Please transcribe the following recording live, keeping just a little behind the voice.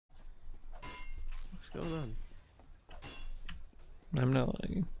going on? I'm not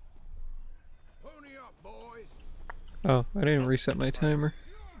lagging. Oh, I didn't reset my timer.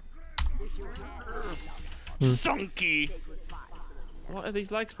 Sunky! What are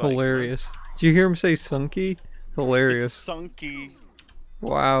these lag spikes? Hilarious. Did you hear him say sunky? Hilarious. It's sunky.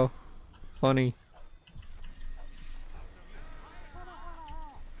 Wow. Funny.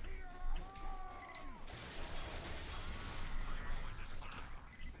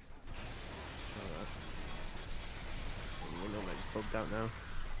 Bugged out now.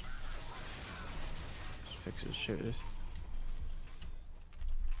 Just fix it, shoot this.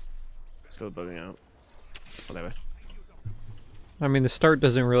 Still bugging out. Whatever. I mean, the start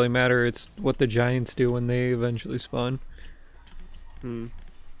doesn't really matter. It's what the giants do when they eventually spawn.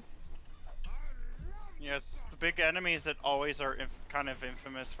 Yes, the big enemies that always are kind of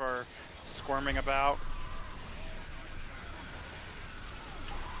infamous for squirming about.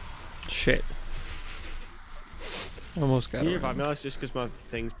 Shit. Almost got Can you it. revive me? That's just because my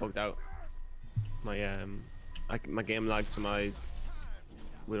thing's bugged out. My my game lagged, so my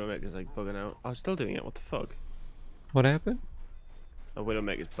Widowmaker's like bugging out. I was still doing it. What the fuck? What happened? A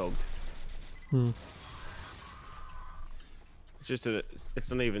Widowmaker's bugged. It's just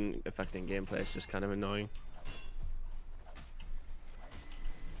it's not even affecting gameplay. It's just kind of annoying.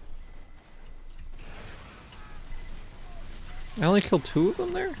 I only killed 2 of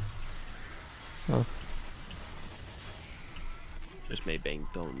them there? Oh. Just me being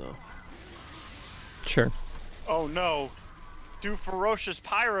dumb though. Sure. Oh no! 2 ferocious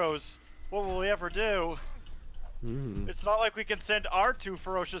pyros! What will we ever do? It's not like we can send our 2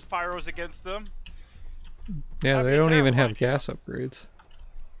 ferocious pyros against them. Yeah, That'd they be a don't even terrible have idea. gas upgrades.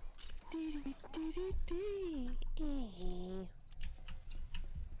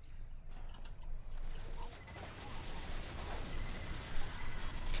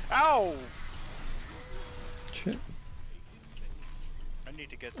 Ow! Shit. I need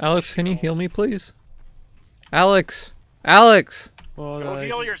to get some Alex, can you shield. heal me, please? Alex! Alex! Go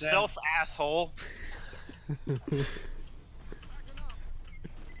heal yourself, asshole.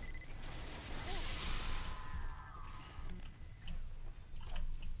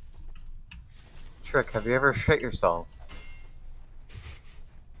 Trick, have you ever shit yourself?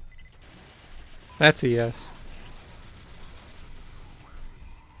 That's a yes.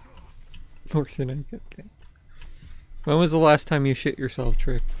 More than I get. Okay. When was the last time you shit yourself,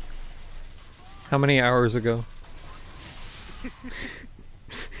 Trick? How many hours ago?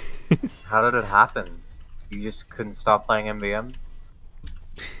 How did it happen? You just couldn't stop playing MVM?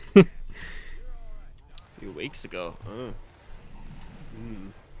 A few weeks ago. Oh.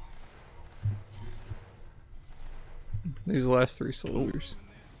 These last 3 soldiers.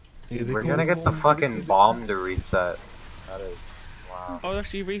 We're gonna get the fucking bomb to reset. That is... wow. Oh, it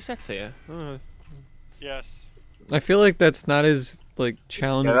actually resets here. Oh. Yes. I feel like that's not as, like,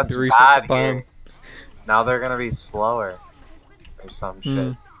 challenging Yeah, that's to reset bad the bomb. here. Now they're gonna be slower. Or some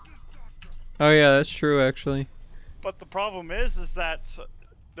shit. Oh yeah, that's true, actually. But the problem is that,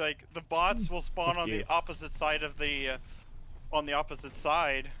 like, the bots will spawn Fuck on you. the opposite side of the, on the opposite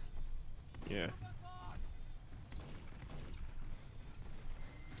side. Yeah.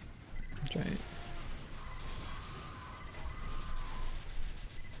 Giant.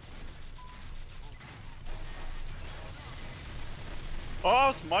 Oh,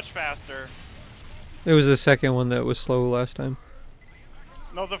 it's much faster. It was the second one that was slow last time.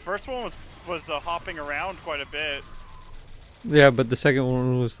 No, the first one was hopping around quite a bit. Yeah, but the second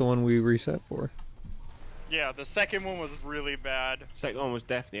one was the one we reset for. Yeah, the second one was really bad. Second one was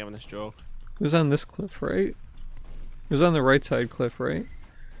definitely having a stroke. It was on this cliff, right? It was on the right side cliff, right?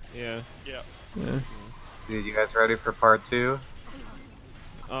 Yeah. Yeah. Yeah. Dude, you guys ready for part 2?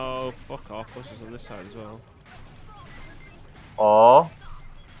 Oh, fuck off. Bush is on this side as well. Oh.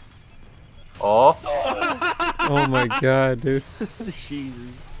 Oh. Oh my god, dude.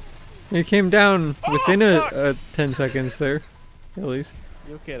 Jesus. It came down within a 10 seconds there, at least.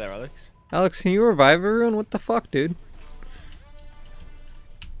 You okay there, Alex? Alex, can you revive everyone? What the fuck, dude?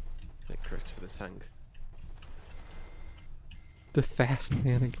 Get crits for the tank. The fast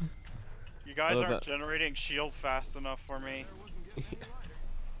man again. You guys love aren't that. generating shields fast enough for me.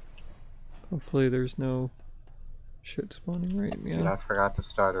 Hopefully there's no shit spawning right Dude, now. I forgot to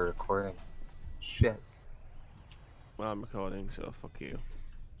start a recording. Shit. Well, I'm recording, so fuck you.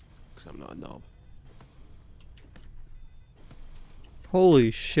 Because I'm not a knob.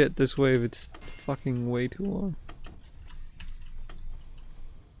 Holy shit, this wave, it's fucking way too long.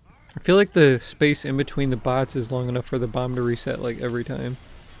 I feel like the space in between the bots is long enough for the bomb to reset like every time.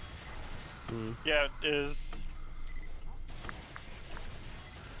 Yeah, it is.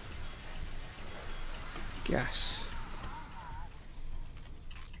 Yes.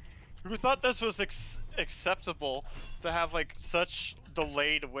 Who thought this was acceptable to have like such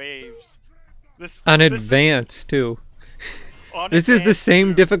delayed waves? On this advance too. on This is the advance same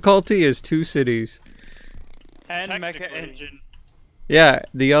too. difficulty as Two Cities. And Mecha Technically. Engine. Yeah,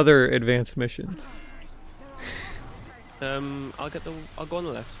 the other advanced missions. I'll go on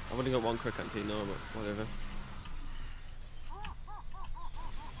the left. I've only got one quick canteen, no, but whatever.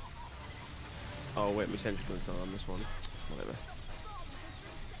 Oh wait, my sentry gun's not on this one. Whatever.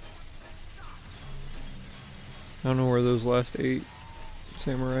 I don't know where those last 8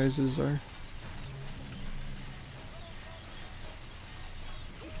 samurais are.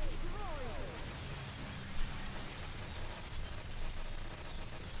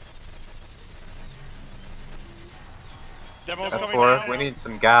 Demo's That's coming four. down. We need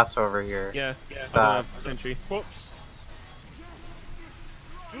some gas over here. Yeah, I Stop. don't have sentry. Whoops.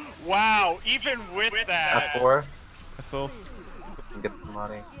 Wow, even with that. F4. F4. Get the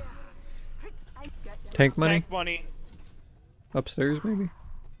money. Tank money? Tank money. Upstairs, maybe?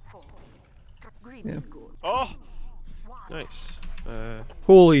 Yeah. Oh, Nice.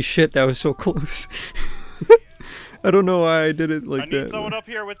 Holy shit, that was so close. I don't know why I did it I like need that. someone up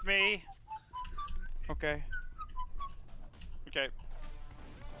here with me. Okay. Okay.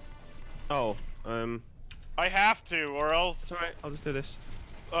 Oh, I have to, or else. it's alright, I'll just do this.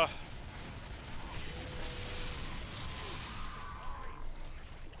 Ugh.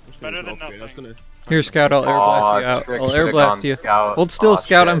 I'm just gonna Better use an than upgrade. I was nothing. gonna- Here, Scout, I'll air blast you out. Trick I'll air should've blast gone you. Scout. Hold still, Aw,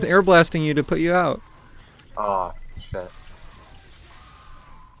 Scout. shit. I'm air blasting you to put you out. Oh, shit.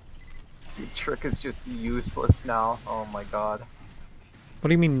 Dude, Trick is just useless now. Oh my god. What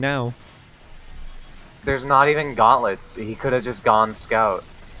do you mean now? There's not even gauntlets. He could have just gone Scout.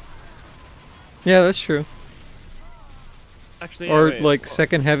 Yeah, that's true. Actually, yeah, Or wait. like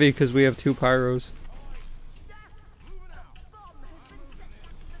second heavy because we have 2 pyros.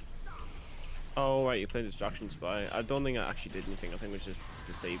 Oh right, you played Distraction Spy. I don't think I actually did anything. I think it was just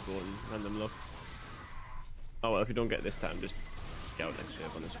disable and random look. Oh well, if you don't get it this time, just scout next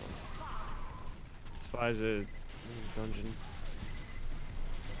wave on this one. Spy's a dungeon.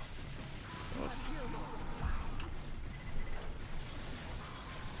 God.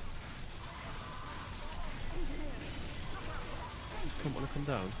 Wanna come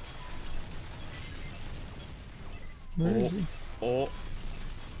down? Where is he? Oh.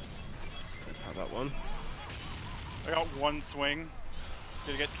 Let's have that one. I got one swing.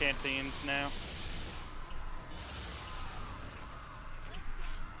 Gonna get canteens now.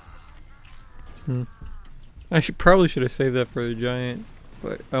 I probably should have saved that for the giant,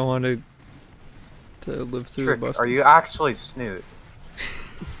 but I wanted to live through Trick, the bus. are you actually Snoot?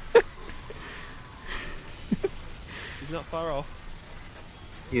 He's not far off.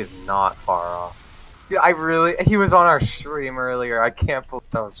 He is not far off. Dude, he was on our stream earlier. I can't believe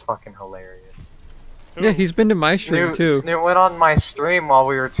that was fucking hilarious. Yeah, he's been to my stream Snoot, too. Snoot went on my stream while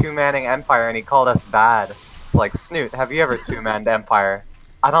we were 2-manning Empire and he called us bad. It's like, Snoot, have you ever 2-manned Empire?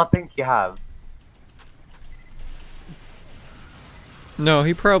 I don't think you have. No,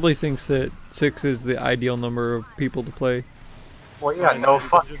 he probably thinks that 6 is the ideal number of people to play. Well, yeah, no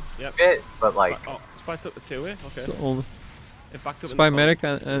fucking Yep. bit, but like, Oh, Spy took the 2 eh? It's Okay. the only It backed up spy in the medic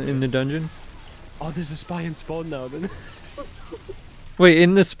in the dungeon. Oh, there's a spy in spawn now then. Wait,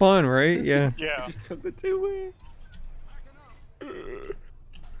 in the spawn, right? Yeah. Yeah. Just took the 2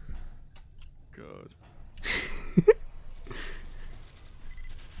 God.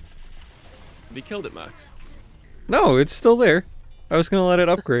 Have you killed it, Max? No, it's still there. I was gonna let it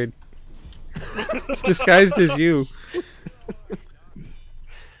upgrade. It's disguised as you.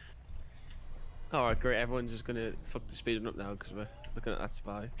 Alright, great. Everyone's just gonna fuck the speedrun up now because we're looking at that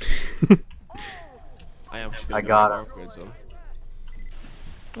spy. I am. I got him. Upgrade, so.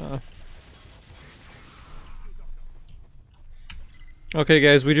 Okay,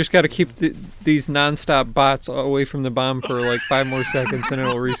 guys, we just gotta keep these non-stop bots away from the bomb for like 5 more seconds and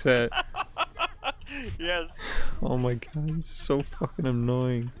it'll reset. Yes. Oh my god, this is so fucking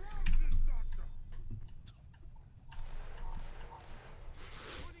annoying.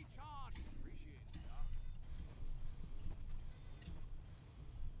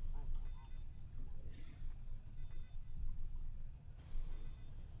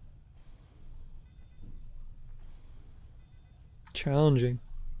 Challenging.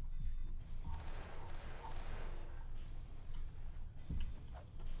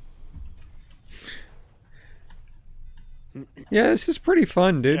 Yeah, this is pretty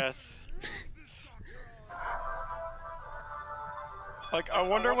fun, dude. Yes. Like, I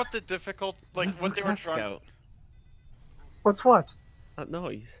wonder what the what they were trying. Scout? what's what? That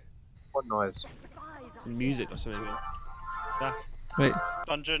noise. What noise? Some music or something. That. Wait,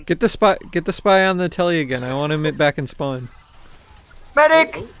 Dungeon. get the spy on the telly again. I want him back in spawn.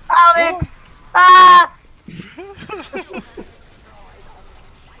 Medic! Alex! Ah!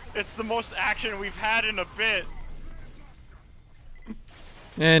 It's the most action we've had in a bit.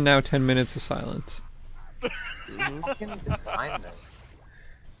 And now 10 minutes of silence. How can you design this?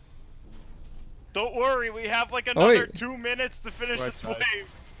 Don't worry, we have like another wait. 2 minutes to finish Right this side. wave.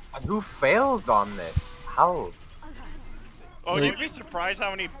 And who fails on this? How? Oh, Wait. you'd be surprised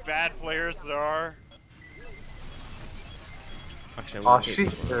how many bad players there are. Actually, I'm Oh gonna keep shit,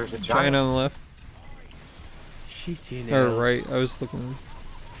 this one. there's a Giant giant. on the left. Shitty Or now. right. I was looking.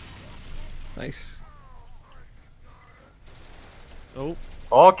 Nice. Oh,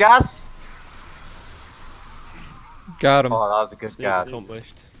 Oh, gas! Got him. Oh, that was a good sneak gas.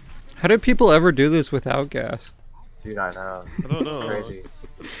 accomplished. How did people ever do this without gas? Dude, I know. I don't It's know. crazy.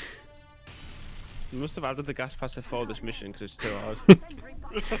 You must have added the gas pass before this mission because it's too hard.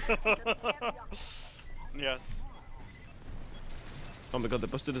 Yes. Oh my god, the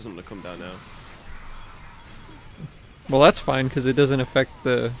buster doesn't want to come down now. Well, that's fine because it doesn't affect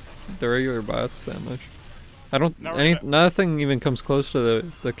the regular bots that much. I don't. Now we're gonna- Nothing even comes close to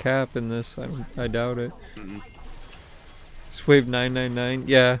the cap in this. I doubt it. Mm-mm. It's wave 999.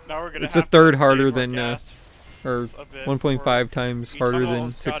 Yeah, Now we're gonna it's a have to third save harder our than gas or a bit 1.5 times each harder one than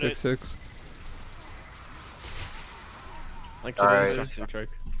almost got it. 666. Like Alright. today's instruction trick.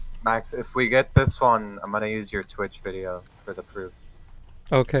 Max, if we get this one, I'm gonna use your Twitch video for the proof.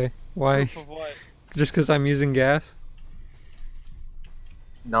 Okay, why? Proof of what? Just because I'm using gas?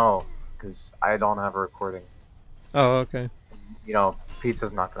 No, because I don't have a recording. Oh, okay. You know,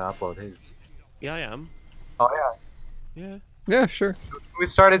 Pizza's not gonna upload his. Yeah, I am. Oh yeah. Yeah. Yeah, sure. So we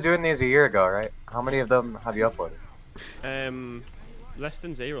started doing these a year ago, right? How many of them have you uploaded? Less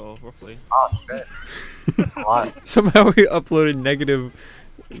than 0, roughly. Oh shit. That's a lot. Somehow we uploaded negative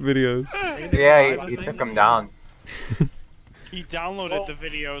videos. Yeah, he took them down. He downloaded the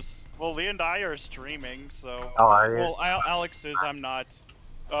videos. Well, Lee and I are streaming, so. Oh, are you? Well, Alex is. I'm not.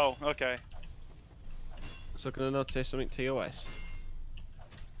 Oh, okay. So can I not say something TOS?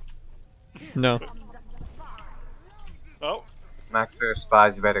 No. Oh, Max for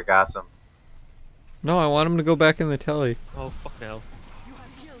spies, you better gas him. No, I want him to go back in the telly. Oh, fuck hell.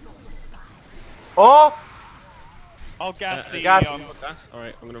 Oh! I'll gas the. gas. Gas?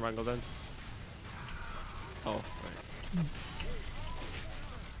 Alright, I'm gonna wrangle then. Oh, right.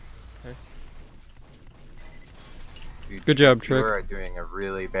 Okay. Dude, Good job, You Trick. are doing a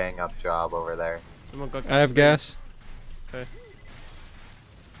really bang up job over there. Someone got gas. I have for me. gas. Okay.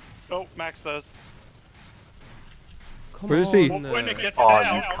 Oh, Max does. Come Where is he? on, When it gets Oh,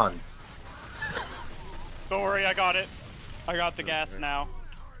 down. you cunt. Don't worry, I got it. I got the gas now.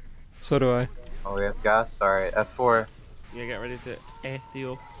 So do I. Oh, we have gas? Alright, F4. Yeah, get ready to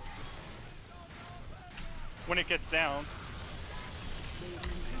deal. When it gets down.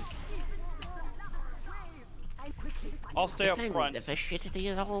 I'll stay up front. The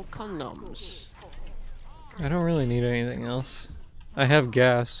shitty old condoms. I don't really need anything else. I have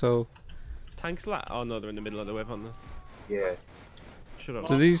gas, so Tanks lat? Oh no, they're in the middle of the web, aren't they? Yeah. Shut up.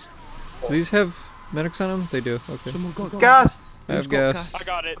 do these have medics on them? They do. Okay. Someone got Gas! I have Who's got gas. I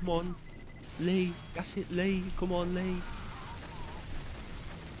got it. Come on. Lee, gas it, Lee. Come on, Lee.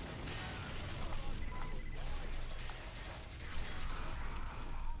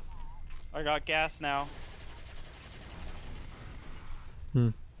 I got gas now. Hmm.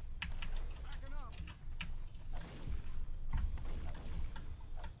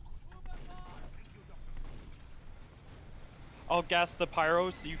 I'll gas the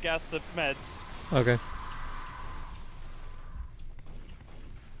pyros, you gas the meds. Okay.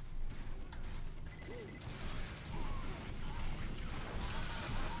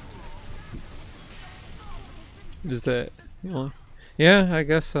 Is that you know? Yeah, I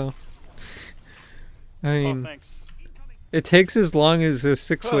guess so. I Oh, mean, thanks. it takes as long as a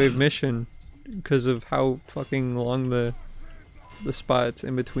 6-wave mission because of how fucking long the spots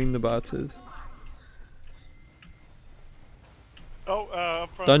in between the bots is. Oh,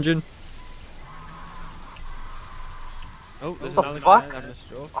 up front. Dungeon. Oh, there's The an Alex fuck? there having a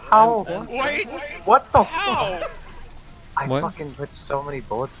stroke. How? Wait! What the How? fuck? I What? fucking put so many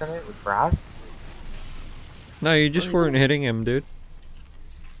bullets in it with brass. No, you just weren't hitting him, dude.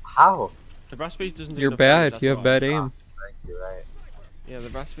 How? The brass beast doesn't do You're enough damage, bad. that's You have why. bad aim. Thank you, right. Yeah, the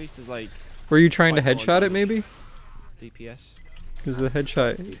brass beast is like Were you trying to Quite headshot it, one. maybe? DPS. Because the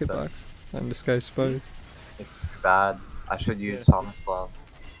headshot Pizza. hitbox on Disguised Spies. It's bad. I should use Yeah. Thomas Love.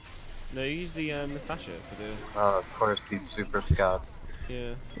 No, you use the Natasha for the. Oh, of course, these super scouts.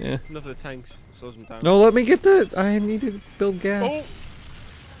 Yeah. Yeah. Enough of the tanks. Slows them down. No, let me get the. I need to build gas. Oh!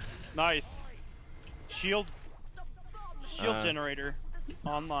 Nice. Shield generator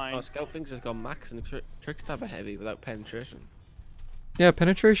online. Oh, Scout thinks it's got max and the trick stabber heavy without penetration. Yeah,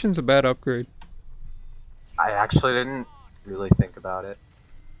 penetration's a bad upgrade. I actually didn't really think about it.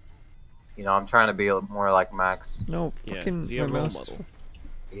 You know, I'm trying to be more like Max. No, Yeah, fucking is he a my role mouse. model?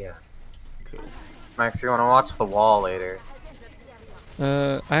 Yeah. Cool. Max, you want to watch The Wall later?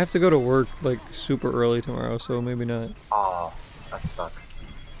 I have to go to work like super early tomorrow, so maybe not. Oh, that sucks.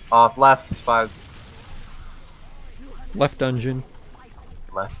 Off left, spies. Left dungeon.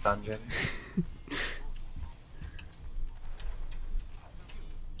 Left dungeon.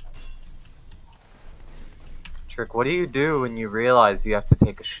 Trick, what do you do when you realize you have to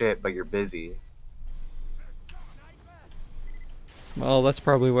take a shit but you're busy? Well, that's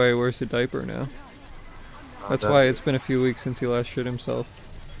probably why he wears a diaper now. Oh, That's does why he? it's been a few weeks since he last shit himself.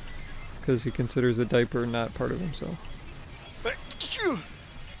 Because he considers a diaper not part of himself.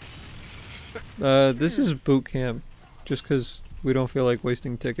 This is boot camp. Just because we don't feel like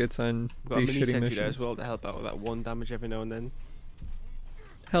wasting tickets on We've got a these mini shitty sentry there as missions. well to help out with that 1 damage every now and then.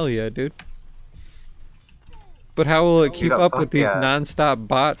 Hell yeah, dude. But how will it keep Dude, up with fuck these yeah. non-stop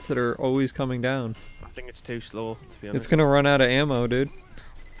bots that are always coming down? I think it's too slow, to be honest. It's gonna run out of ammo, dude.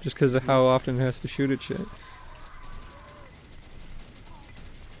 Just because of how often it has to shoot at shit.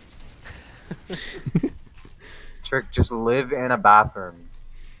 Trick, just live in a bathroom.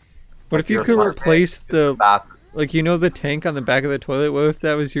 What Like if you your could apartment replace is a the, bathroom. like, you know the tank on the back of the toilet? What if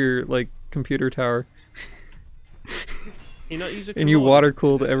that was your, like, computer tower? You not use a And you commode,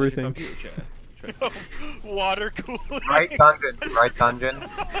 water-cooled use a everything. computer chair. Trick. Water cooling. Right dungeon, right dungeon.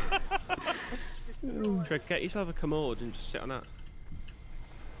 Trick, get yourself a commode and just sit on that.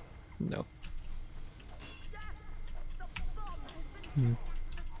 No.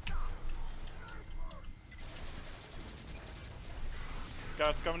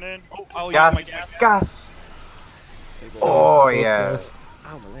 Scouts coming in. Oh, I'll Gas, use my gas. gas. There you go. Oh Both yeah. gassed.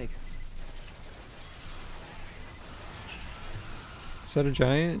 Ow, my leg. Is that a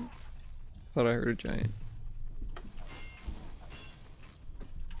giant? Thought I heard a giant.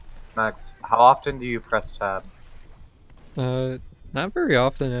 Max, how often do you press tab? Not very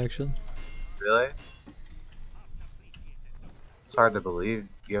often, actually. Really? It's hard to believe.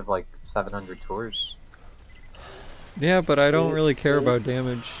 You have like 700 tours. Yeah, but I don't really care about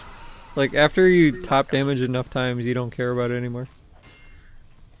damage. Like, after you top damage enough times, you don't care about it anymore.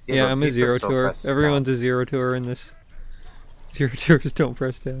 Yeah, but I'm a pizza zero still tour. presses Everyone's tab. a zero tour in this. Zero tours don't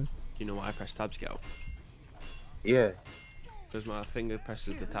press tab. Do you know why I press tab, Scout? Yeah. Because my finger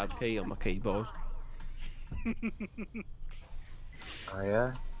presses the tab key on my keyboard. Oh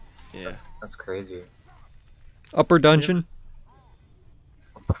yeah? Yeah. That's crazy. Upper dungeon,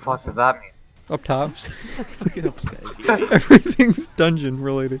 What the fuck does that mean? up top. That's fucking upsetting. Everything's dungeon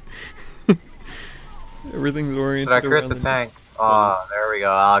related. Everything's oriented Should I crit around the tank? Oh, there we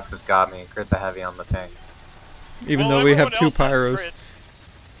go. Alex has got me. Crit the heavy on the tank. Even Well, though we have everyone two else has pyros. crits.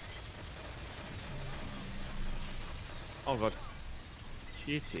 Oh god.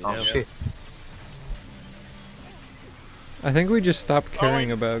 Shit, Oh shit. I think we just stopped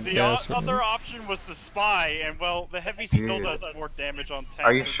caring and about the gas. right other now. option was the spy, and well, the heavy Dude. still does more damage on tank.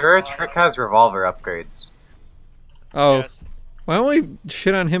 Are you than sure the spy. Trick has revolver upgrades? Oh, Yes. why don't we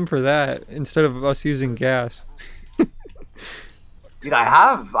shit on him for that instead of us using gas? Dude,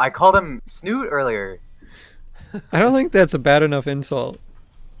 I called him Snoot earlier. I don't think that's a bad enough insult.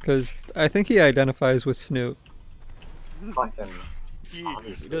 Because I think he identifies with Snoot. Fucking He- He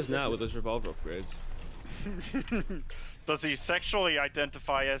obviously. does now with those revolver upgrades. Does he sexually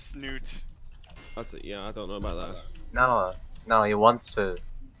identify as Snoot? That's it, yeah, I don't know about that. No, he wants to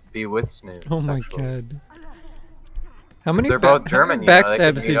be with Snoot. Oh my sexually. god. How many, they're both how German, many you know, they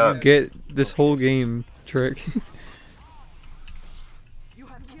can backstabs meet did you up. get this whole game, Trick?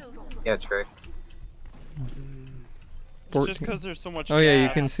 Yeah, Trick. It's just 14. because there's so much Oh yeah, you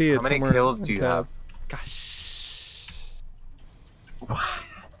gas. can see it How many somewhere kills on do you tab. have? Gosh.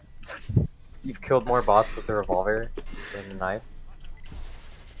 You've killed more bots with the revolver than the knife?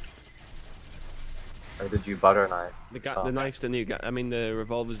 Or did you butter knife? The knife's the new the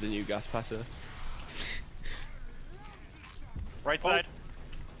revolver's the new gas passer. Right side.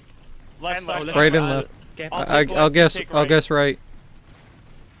 Left And side. left. Right and left. Get I'll back. take I'll left, guess. take I'll right. guess right.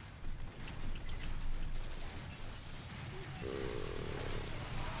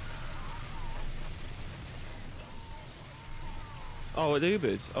 Oh, it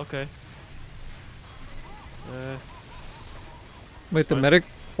Ubered. Okay. Wait, the What? medic.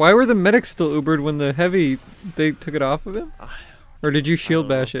 Why were the medics still Ubered when the heavy they took it off of him? Or did you shield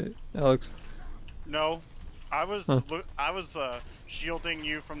bash it, Alex? No, I was Huh. shielding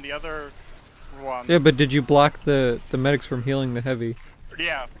you from the other one. Yeah, but did you block the medics from healing the heavy?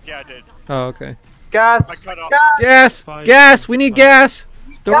 Yeah, I did. Oh, okay. Gas! I cut off. Gas! Gas! Fine. Gas! We need gas!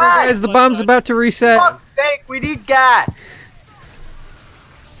 Don't worry, Gas! guys, the bomb's about to For reset. fuck's sake, we need gas!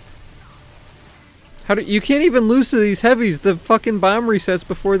 How do you can't even lose to these heavies? The fucking bomb resets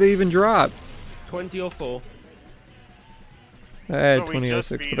before they even drop. 20:04. I had So we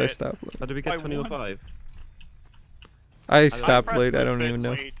 2006, just but I beat it. stopped late. How did we By get 20:05? I stopped pressed late. I a don't bit even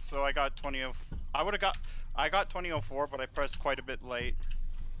know. Late, so I got 20. I got 20:04, but I pressed quite a bit late.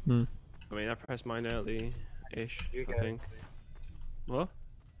 I mean, I pressed mine early-ish, You I get- think. What?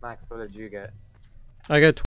 Max, what did you get? I got